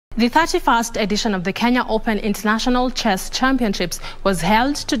The 31st edition of the Kenya Open International Chess Championships was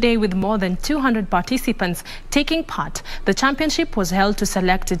held today with more than 200 participants taking part. The championship was held to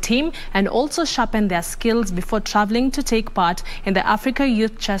select a team and also sharpen their skills before traveling to take part in the Africa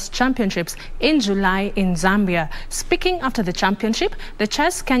Youth Chess Championships in July in Zambia. Speaking after the championship, the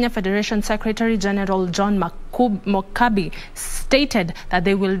Chess Kenya Federation Secretary General John Mokabi stated that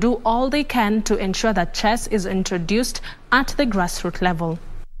they will do all they can to ensure that chess is introduced at the grassroots level.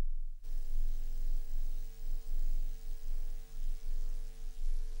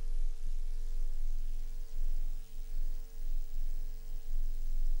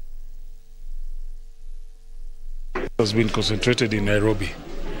 Has been concentrated in Nairobi,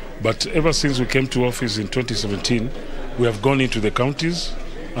 but ever since we came to office in 2017, we have gone into the counties,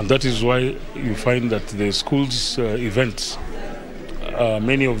 and that is why you find that the schools events,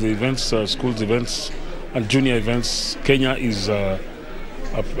 many of the events, schools events and junior events, Kenya is a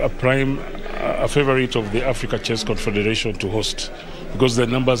favorite of the Africa Chess Confederation to host, because the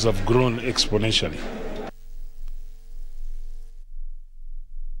numbers have grown exponentially.